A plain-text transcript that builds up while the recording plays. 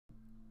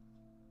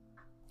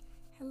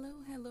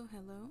Hello.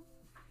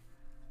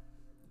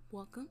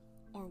 Welcome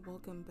or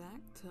welcome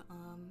back to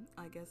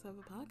I guess I have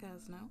a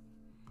podcast now.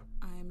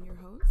 I am your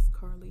host,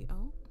 Carly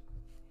O.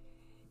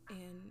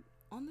 And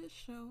on this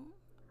show,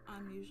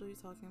 I'm usually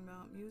talking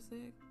about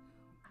music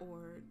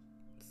or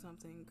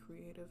something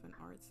creative and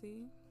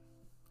artsy.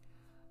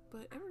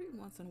 But every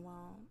once in a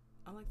while,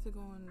 I like to go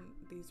on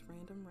these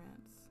random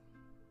rants.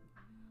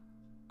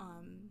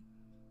 Um,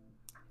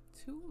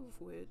 Two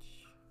of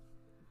which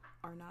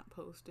are not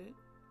posted.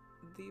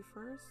 The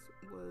first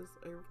was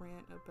a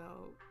rant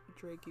about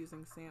Drake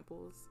using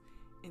samples,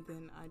 and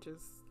then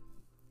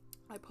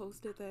I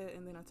posted that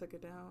and then I took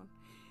it down.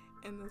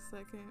 And the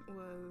second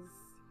was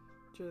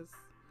just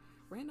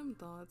random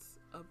thoughts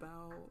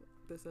about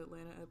this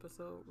Atlanta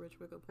episode, Rich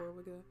Wigga Poor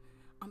Wigga.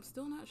 I'm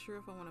still not sure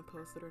if I want to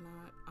post it or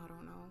not. I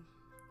don't know.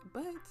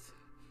 But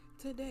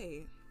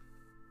today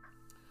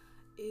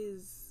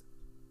is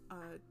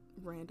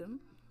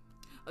random.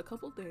 A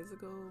couple days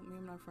ago, me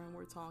and my friend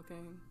were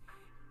talking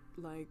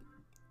like,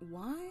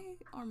 why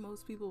are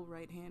most people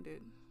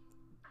right-handed,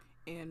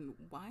 and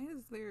why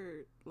is there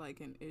like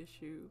an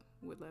issue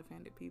with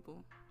left-handed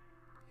people?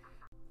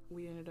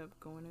 We ended up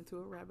going into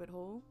a rabbit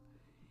hole,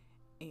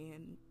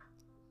 and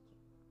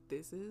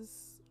this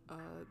is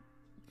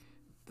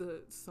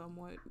the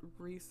somewhat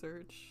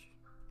research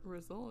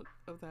result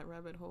of that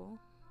rabbit hole.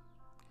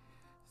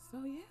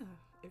 So yeah,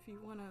 if you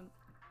want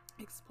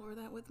to explore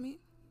that with me,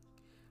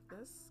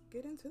 let's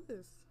get into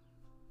this.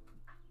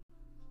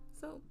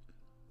 So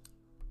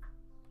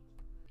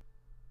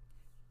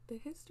the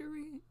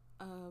history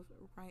of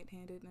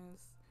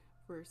right-handedness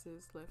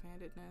versus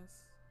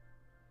left-handedness,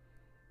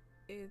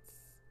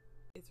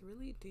 it's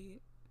really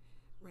deep,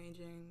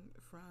 ranging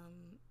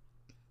from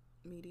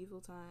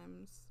medieval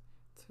times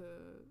to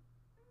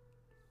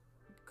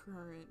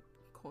current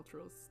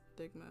cultural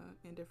stigma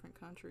in different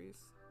countries.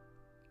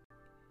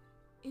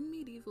 In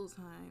medieval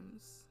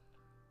times,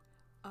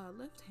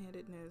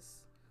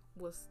 left-handedness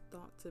was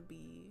thought to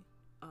be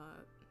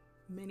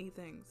many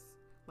things,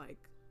 like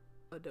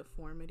a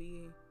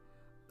deformity,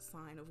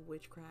 sign of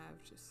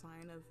witchcraft,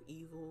 sign of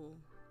evil,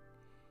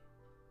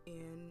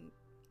 and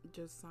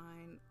just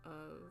sign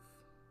of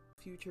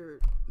future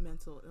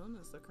mental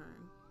illness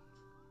occurring.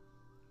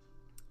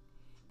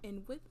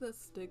 And with the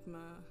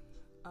stigma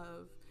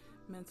of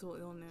mental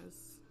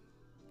illness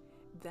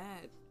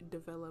that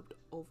developed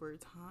over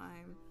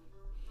time,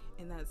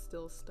 and that's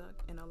still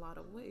stuck in a lot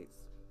of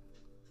ways.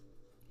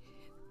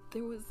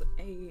 There was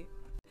a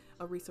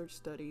research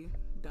study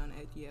done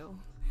at Yale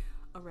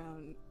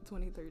around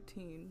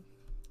 2013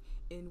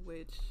 in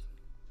which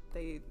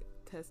they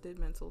tested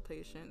mental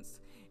patients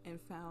and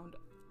found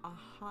a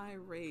high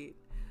rate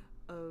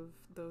of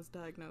those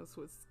diagnosed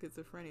with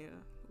schizophrenia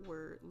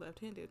were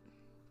left-handed.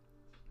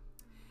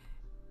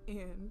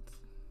 And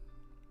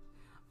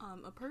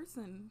a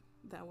person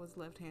that was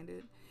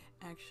left-handed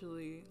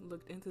actually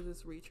looked into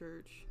this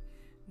research,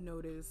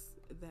 noticed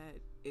that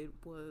it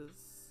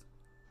was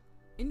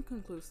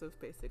inconclusive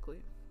basically,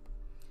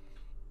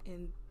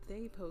 and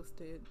they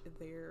posted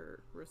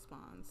their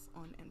response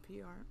on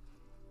NPR.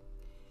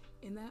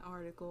 In that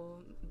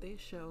article, they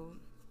show,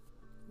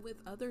 with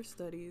other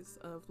studies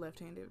of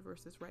left-handed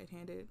versus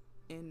right-handed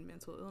in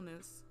mental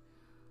illness,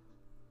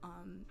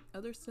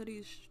 other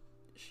studies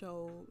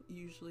show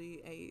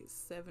usually a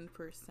 7%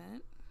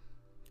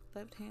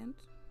 left hand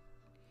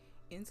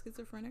in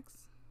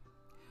schizophrenics,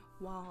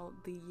 while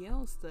the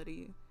Yale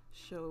study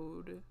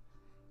showed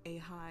a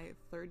high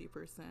 30%.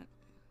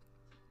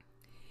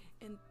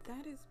 And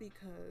that is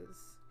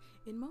because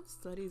in most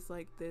studies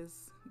like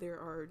this, there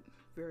are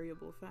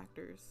variable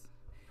factors.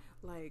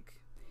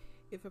 Like,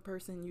 if a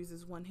person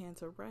uses one hand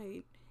to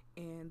write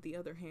and the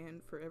other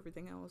hand for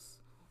everything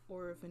else,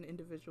 or if an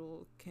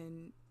individual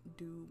can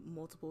do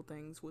multiple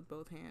things with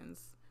both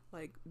hands,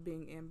 like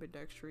being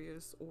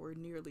ambidextrous or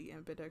nearly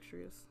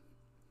ambidextrous.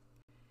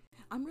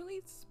 I'm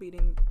really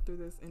speeding through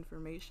this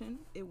information.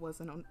 It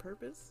wasn't on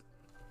purpose,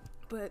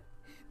 but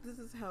this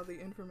is how the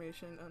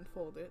information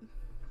unfolded.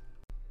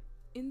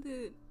 In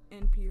the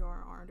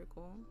NPR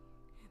article,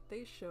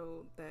 they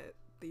show that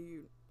the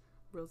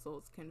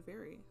results can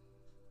vary,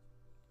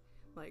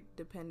 like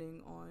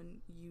depending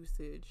on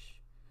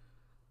usage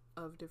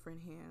of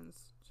different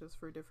hands just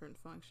for different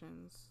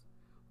functions,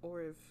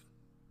 or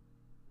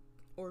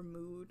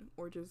mood,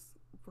 or just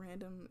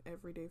random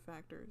everyday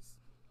factors.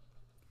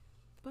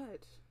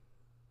 But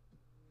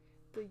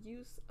the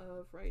use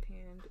of right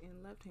hand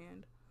and left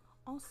hand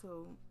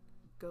also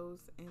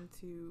goes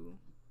into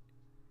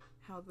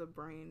how the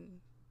brain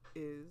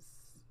is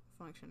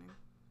functioning.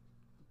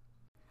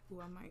 Ooh,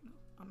 I might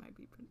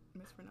be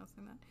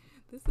mispronouncing that.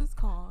 This is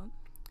called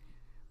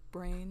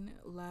brain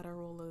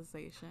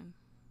lateralization,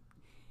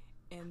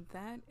 and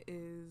that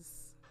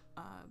is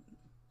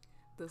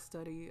the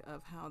study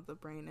of how the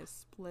brain is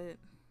split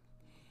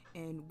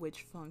and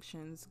which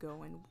functions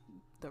go in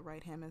the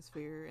right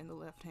hemisphere and the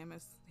left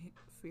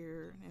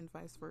hemisphere and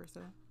vice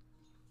versa.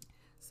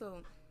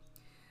 So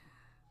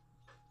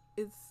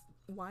it's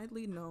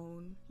widely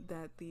known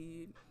that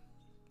the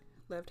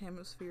left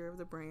hemisphere of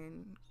the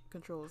brain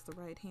controls the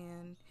right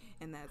hand,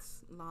 and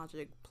that's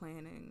logic,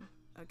 planning,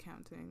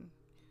 accounting,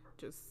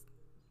 just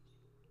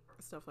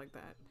stuff like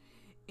that.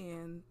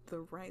 And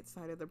the right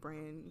side of the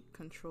brain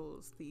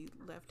controls the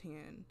left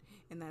hand,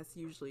 and that's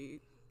usually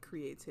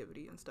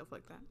creativity and stuff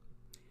like that.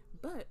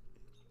 But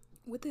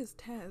with this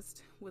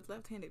test with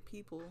left-handed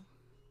people,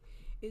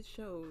 it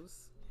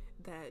shows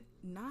that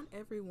not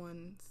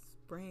everyone's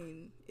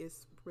brain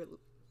is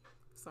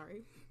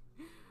sorry.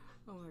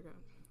 Oh my god.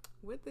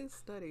 With this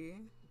study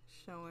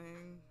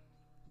showing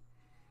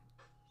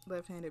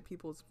left-handed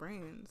people's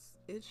brains,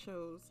 it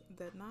shows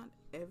that not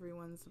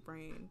everyone's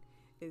brain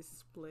is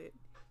split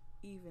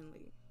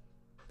evenly.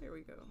 There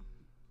we go.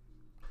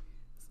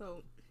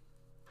 So,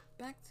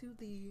 back to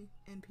the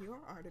NPR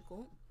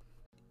article.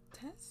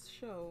 Tests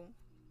show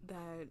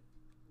that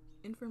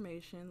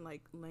information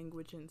like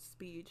language and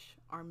speech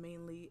are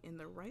mainly in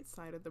the right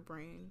side of the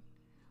brain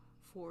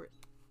for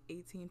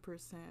 18%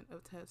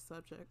 of test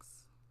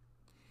subjects.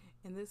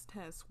 And this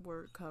test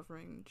were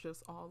covering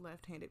just all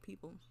left-handed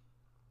people,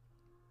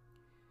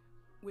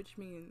 which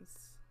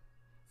means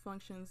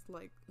functions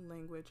like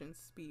language and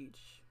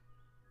speech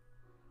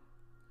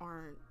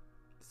aren't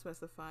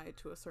specified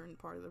to a certain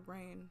part of the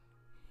brain,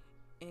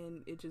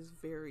 and it just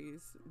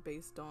varies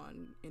based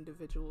on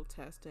individual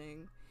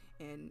testing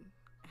and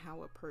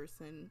how a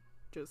person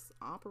just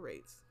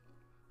operates.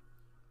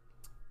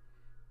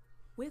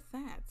 With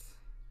that,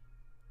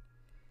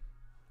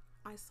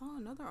 I saw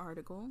another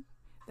article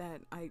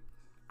that I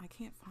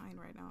can't find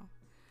right now,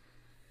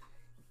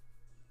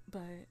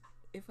 but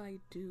if I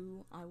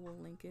do, I will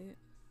link it,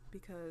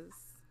 because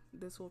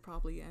this will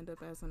probably end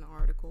up as an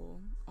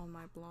article on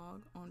my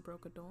blog on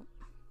Broke Adult.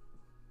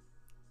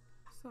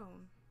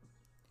 So,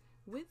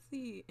 with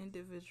the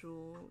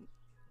individual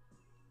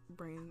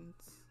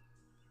brains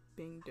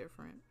being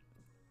different,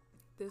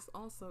 this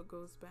also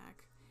goes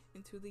back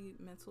into the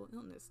mental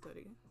illness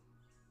study.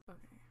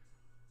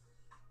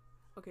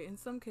 Okay, in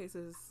some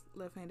cases,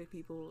 left-handed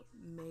people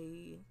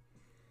may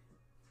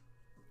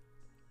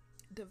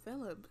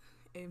develop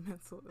a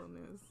mental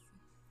illness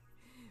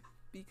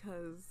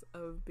because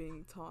of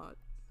being taught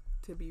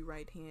to be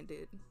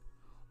right-handed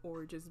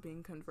or just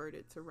being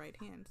converted to right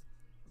hand.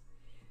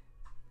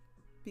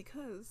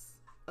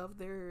 Because of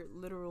their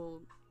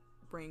literal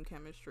brain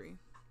chemistry,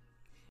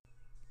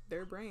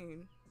 their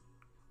brain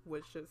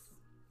was just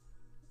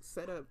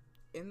set up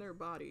in their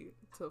body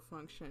to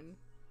function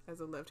as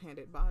a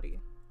left-handed body.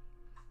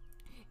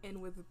 And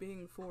with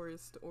being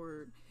forced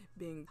or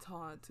being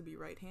taught to be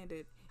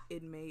right-handed,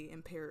 it may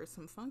impair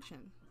some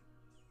function.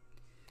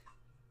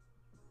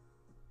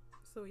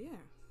 So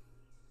yeah.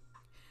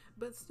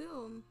 But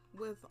still,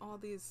 with all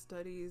these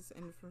studies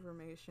and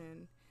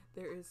information,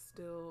 there is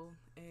still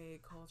a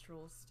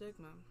cultural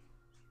stigma.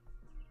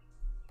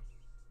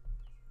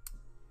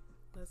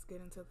 Let's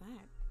get into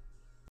that.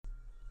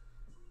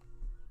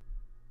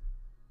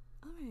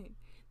 Alright,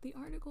 the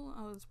article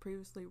I was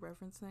previously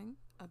referencing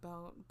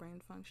about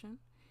brain function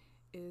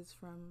is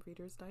from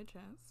Reader's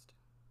Digest.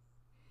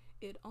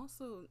 It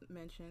also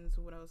mentions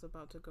what I was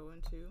about to go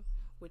into,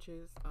 which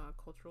is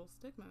cultural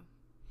stigma.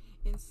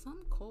 In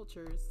some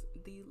cultures,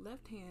 the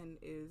left hand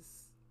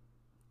is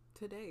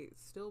today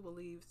still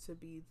believed to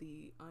be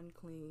the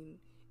unclean,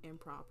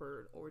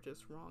 improper, or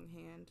just wrong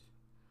hand.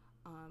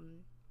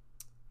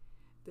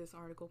 This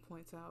article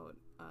points out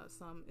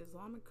some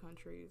Islamic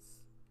countries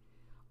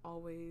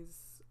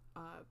always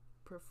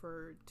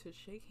prefer to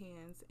shake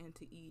hands and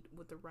to eat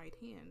with the right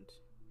hand,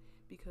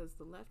 because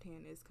the left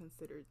hand is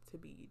considered to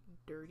be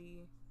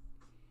dirty.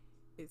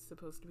 It's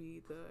supposed to be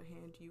the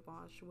hand you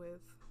wash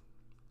with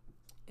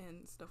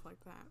and stuff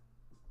like that.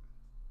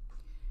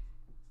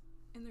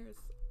 And there's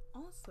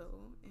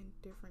also in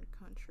different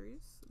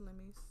countries, let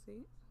me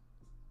see,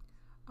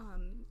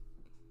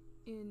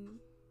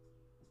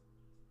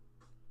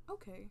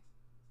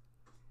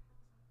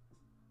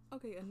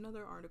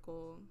 another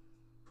article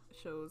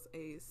shows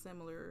a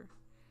similar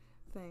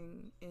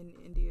thing in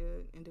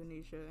India,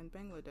 Indonesia, and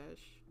Bangladesh.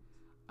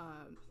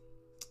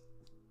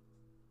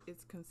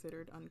 It's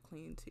considered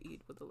unclean to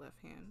eat with the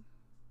left hand.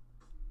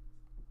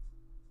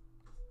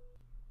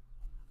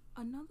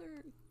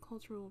 Another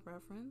cultural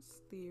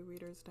reference the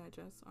Reader's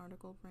Digest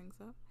article brings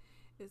up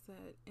is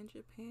that in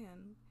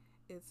Japan,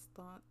 it's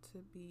thought to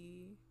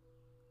be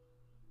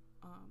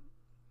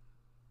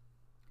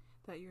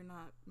that you're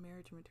not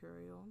marriage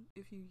material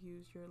if you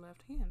use your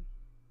left hand.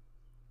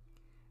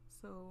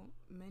 So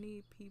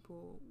many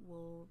people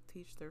will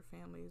teach their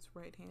families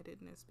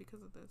right-handedness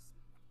because of this.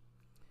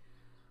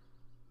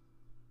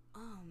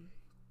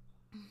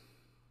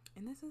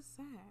 And this is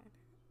sad.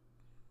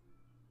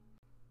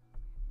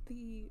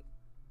 The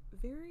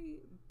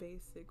very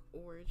basic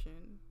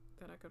origin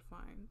that I could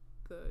find,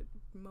 the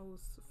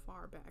most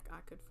far back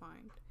I could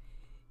find,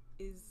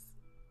 is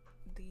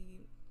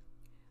the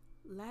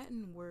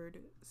Latin word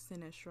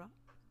sinistra.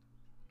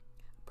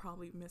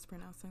 Probably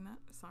mispronouncing that,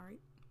 sorry.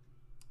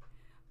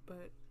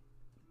 But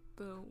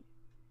the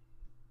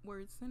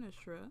word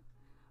sinistra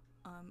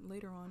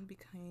later on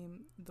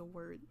became the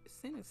word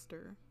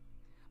sinister,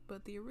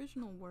 But the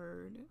original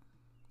word,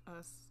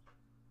 us,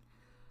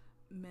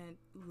 meant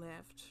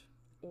left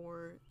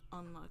or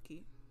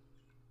unlucky.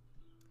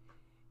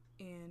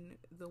 And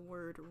the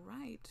word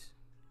right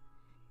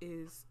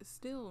is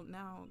still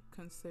now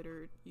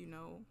considered,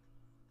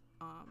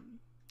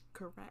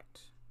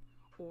 correct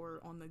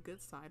or on the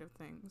good side of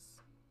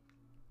things.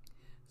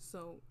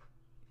 So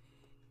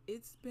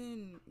it's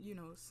been,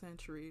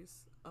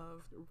 centuries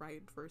of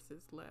right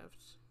versus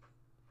left.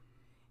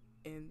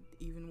 And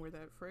even where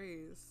that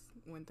phrase,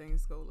 when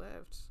things go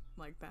left,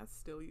 like that's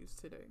still used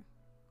today.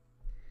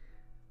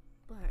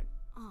 But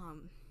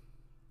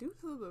due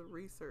to the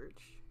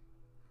research,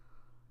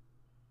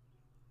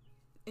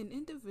 an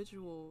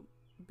individual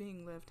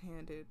being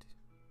left-handed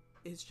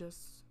is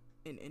just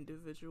an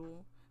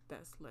individual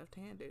that's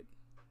left-handed.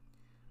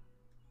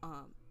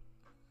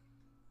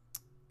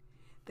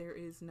 There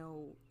is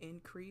no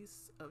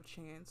increase of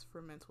chance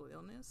for mental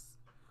illness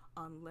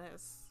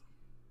unless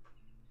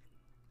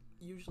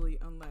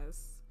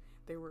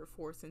they were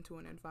forced into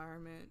an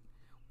environment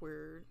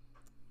where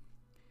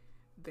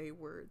they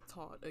were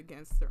taught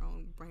against their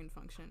own brain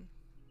function,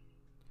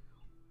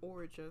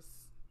 or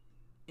just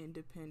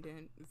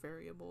independent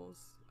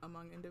variables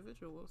among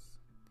individuals.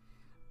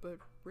 But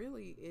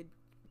really, it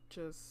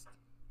just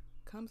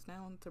comes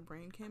down to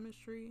brain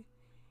chemistry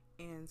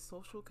and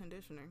social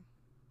conditioning.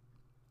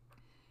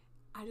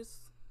 I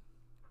just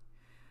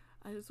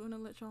want to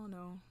let y'all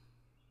know,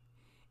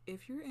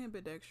 if you're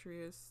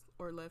ambidextrous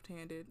or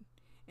left-handed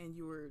and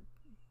you were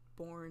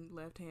born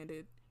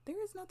left-handed,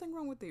 there is nothing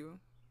wrong with you.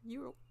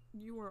 You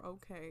are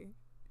okay.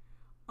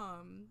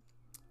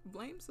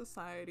 Blame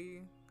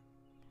society.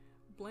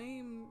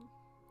 Blame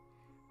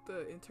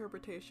the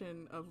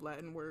interpretation of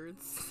Latin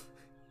words.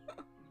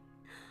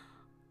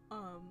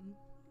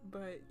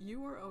 But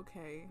you are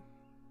okay,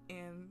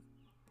 and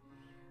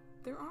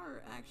there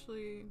are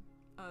actually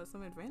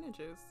some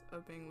advantages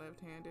of being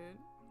left-handed.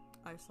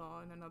 I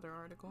saw in another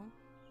article.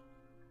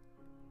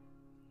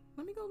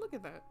 Let me go look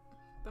at that.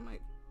 That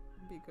might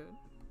be good.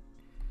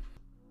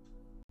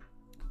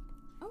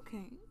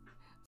 Okay.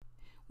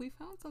 We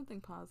found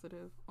something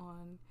positive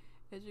on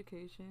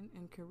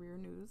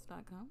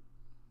educationandcareernews.com.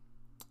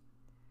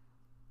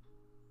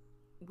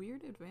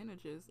 Weird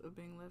advantages of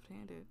being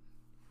left-handed.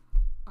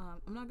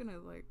 I'm not gonna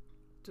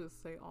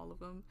just say all of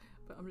them,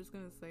 but I'm just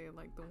gonna say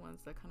the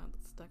ones that kind of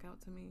stuck out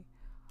to me.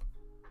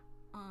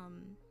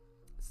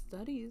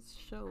 Studies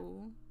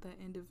show that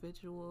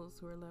individuals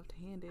who are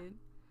left-handed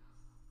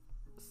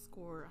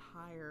score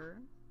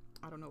higher.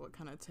 I don't know what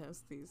kind of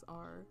tests these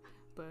are,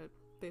 but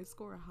they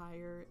score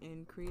higher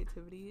in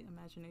creativity,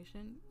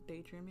 imagination,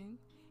 daydreaming,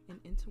 and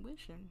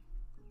intuition.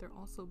 They're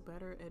also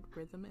better at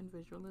rhythm and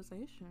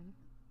visualization.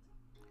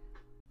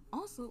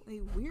 Also, a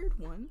weird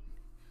one,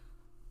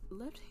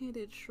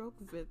 left-handed stroke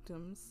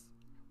victims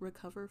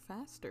recover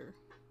faster.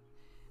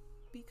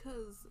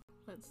 Because,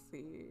 let's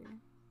see,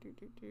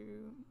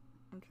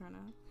 I'm trying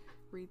to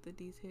read the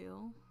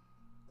detail.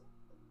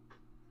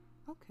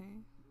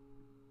 Okay.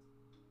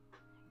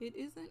 It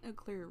isn't a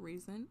clear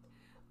reason,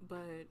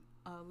 but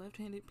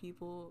left-handed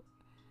people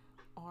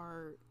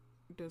are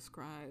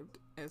described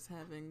as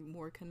having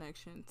more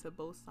connection to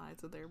both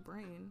sides of their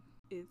brain.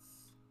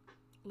 It's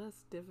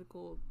less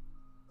difficult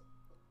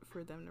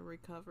for them to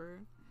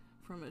recover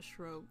from a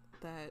stroke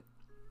that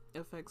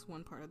affects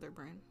one part of their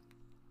brain.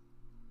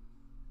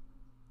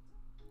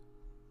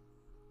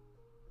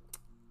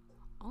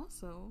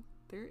 Also,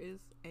 there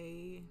is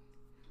a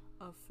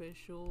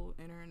official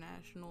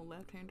international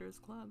left-handers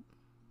club.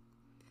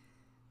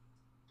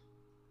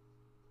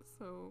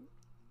 So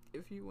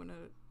if you want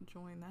to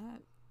join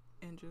that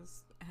and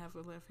just have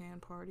a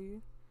left-hand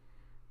party,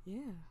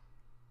 yeah.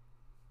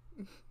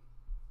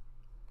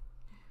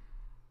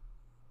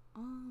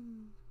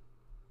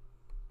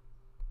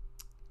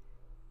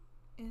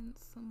 And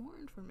some more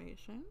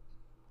information.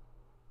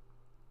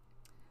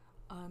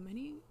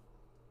 Many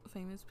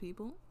famous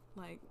people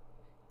like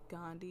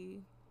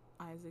Gandhi,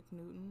 Isaac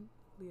Newton,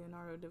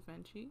 Leonardo da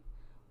Vinci,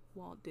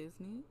 Walt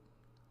Disney,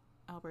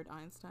 Albert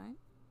Einstein,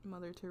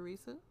 Mother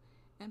Teresa,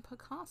 and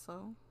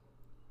Picasso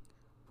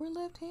were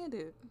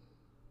left-handed.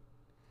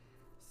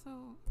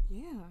 So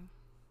yeah,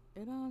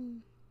 it's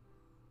a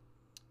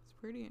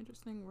pretty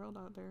interesting world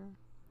out there.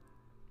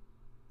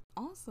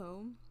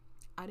 Also,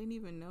 I didn't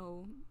even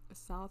know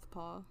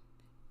southpaw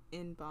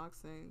in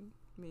boxing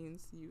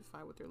means you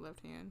fight with your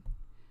left hand,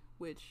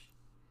 which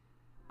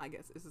I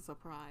guess is a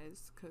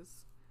surprise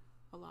because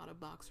a lot of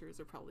boxers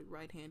are probably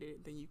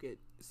right-handed. Then you get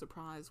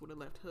surprised with a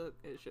left hook.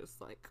 It's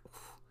just like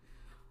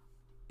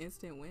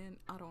instant win.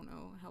 I don't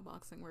know how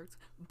boxing works,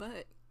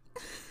 but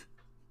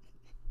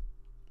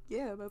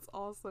yeah, that's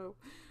also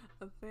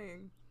a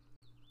thing.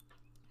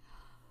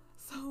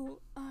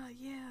 So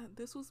yeah,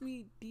 this was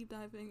me deep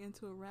diving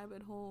into a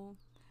rabbit hole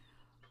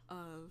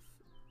of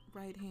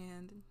right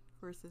hand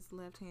versus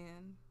left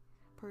hand.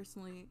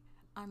 Personally,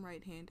 I'm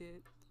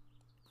right-handed.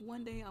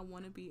 One day I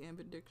want to be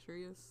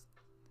ambidextrous,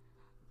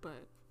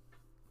 but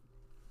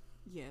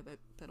yeah,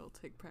 that'll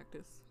take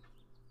practice.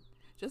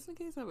 Just in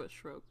case I have a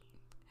stroke.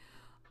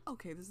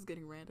 Okay, this is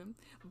getting random,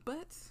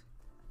 but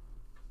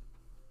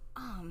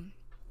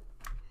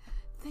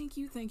thank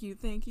you.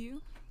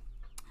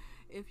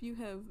 If you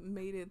have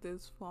made it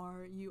this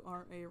far, you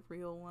are a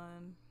real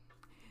one.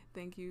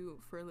 Thank you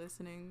for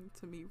listening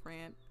to me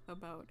rant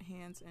about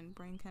hands and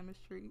brain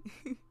chemistry.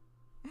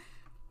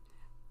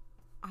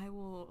 I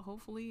will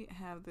hopefully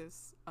have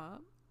this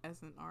up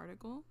as an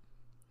article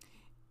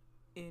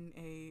in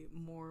a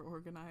more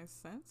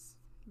organized sense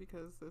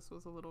because this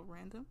was a little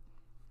random.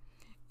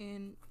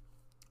 And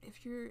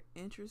if you're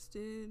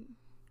interested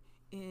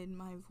in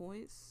my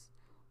voice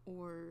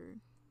or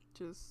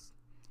just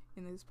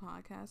in this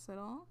podcast at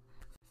all,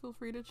 feel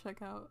free to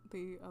check out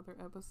the other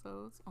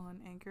episodes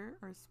on Anchor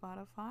or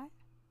Spotify.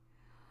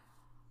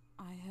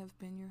 I have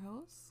been your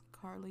host,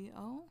 Carly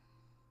O,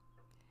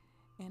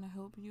 and I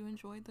hope you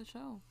enjoyed the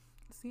show.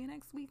 See you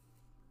next week.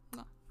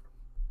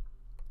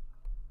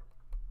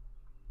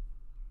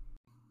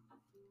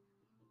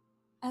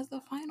 As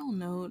a final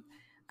note,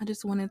 I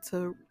just wanted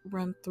to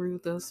run through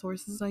the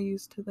sources I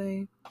used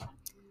today.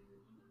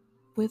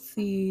 With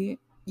the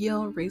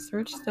Yale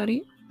research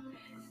study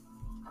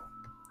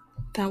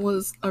that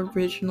was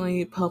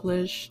originally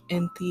published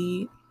in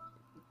the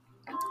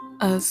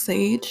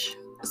Sage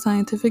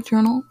Scientific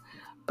Journal,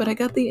 but I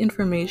got the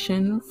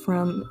information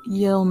from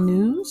Yale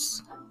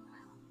News.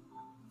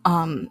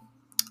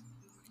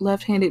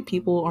 Left-handed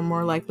people are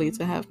more likely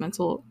to have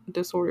mental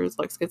disorders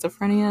like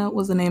schizophrenia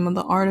was the name of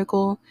the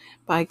article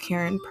by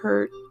Karen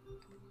Pert.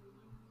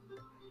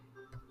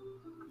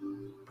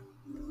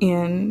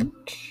 And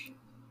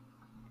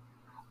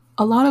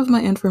a lot of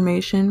my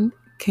information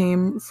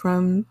came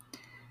from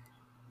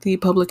the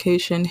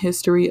publication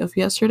History of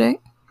Yesterday,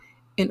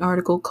 an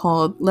article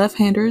called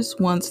Left-Handers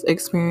Once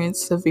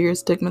Experienced Severe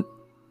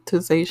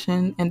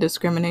Stigmatization and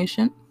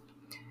Discrimination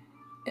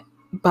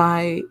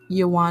by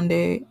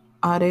Yewande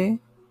Ade.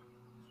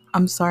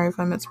 I'm sorry if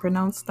I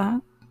mispronounced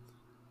that.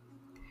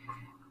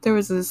 There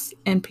was this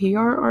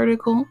NPR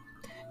article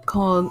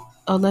called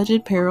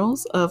Alleged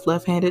Perils of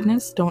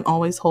Left-Handedness Don't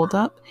Always Hold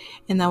Up,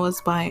 and that was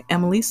by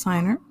Emily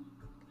Siner.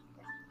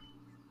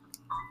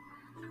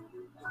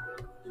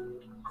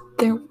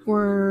 There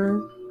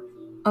were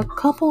a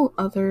couple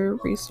other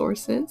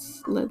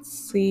resources. Let's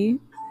see.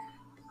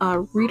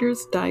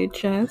 Reader's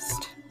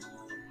Digest,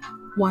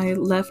 Why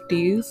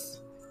Lefties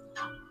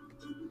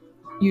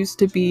Used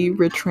to Be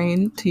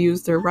Retrained to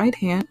Use Their Right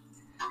Hand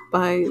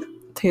by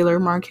Taylor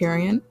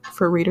Markarian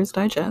for Reader's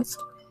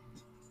Digest.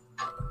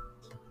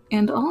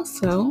 And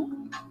also,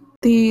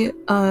 the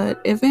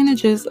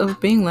advantages of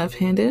being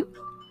left-handed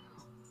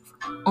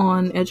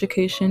on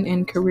Education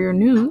and Career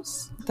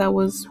News that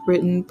was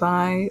written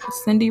by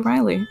Cindy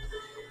Riley.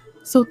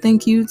 So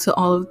thank you to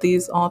all of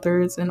these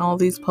authors and all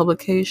these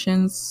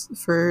publications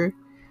for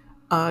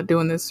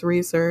doing this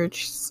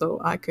research so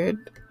I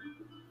could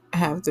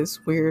have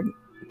this weird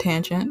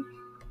tangent.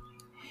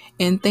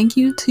 And thank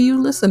you to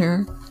you,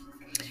 listener.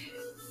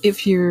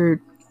 If you're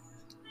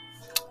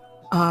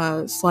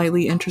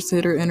slightly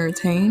interested or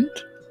entertained,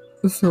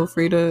 feel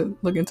free to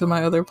look into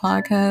my other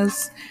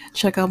podcasts.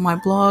 Check out my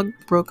blog,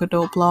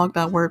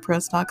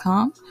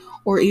 brokeadultblog.wordpress.com,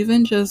 or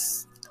even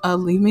just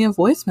leave me a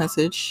voice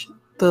message.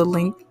 The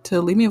link to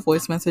leave me a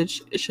voice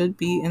message should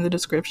be in the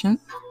description.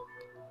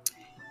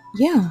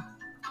 Yeah,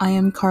 I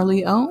am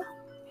Carly O,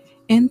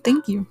 and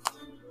thank you.